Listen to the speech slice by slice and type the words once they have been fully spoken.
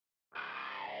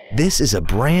This is a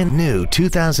brand new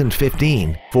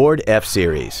 2015 Ford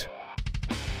F-Series.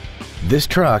 This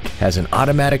truck has an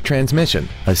automatic transmission,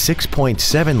 a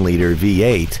 6.7-liter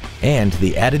V8, and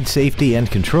the added safety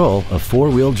and control of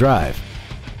four-wheel drive.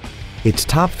 Its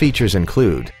top features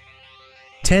include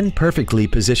 10 perfectly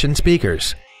positioned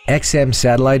speakers, XM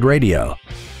satellite radio,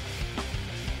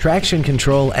 traction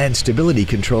control and stability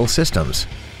control systems,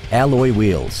 alloy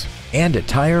wheels, and a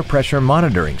tire pressure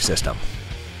monitoring system.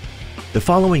 The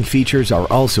following features are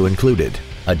also included: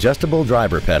 adjustable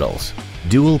driver pedals,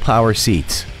 dual power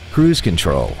seats, cruise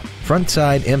control, front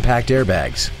side impact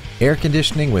airbags, air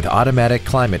conditioning with automatic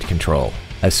climate control,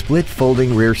 a split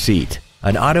folding rear seat,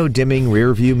 an auto dimming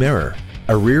rear view mirror,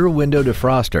 a rear window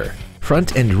defroster,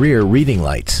 front and rear reading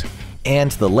lights,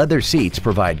 and the leather seats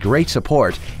provide great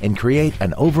support and create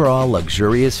an overall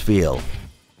luxurious feel.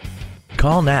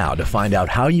 Call now to find out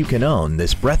how you can own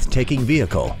this breathtaking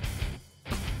vehicle.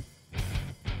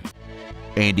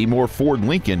 Andy Moore Ford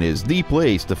Lincoln is the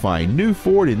place to find new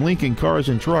Ford and Lincoln cars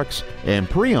and trucks and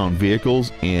pre-owned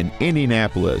vehicles in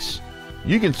Indianapolis.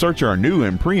 You can search our new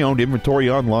and pre-owned inventory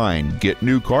online, get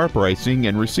new car pricing,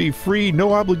 and receive free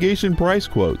no-obligation price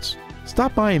quotes.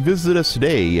 Stop by and visit us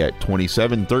today at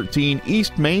 2713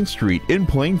 East Main Street in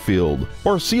Plainfield,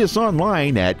 or see us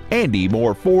online at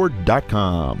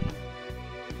andymoreford.com.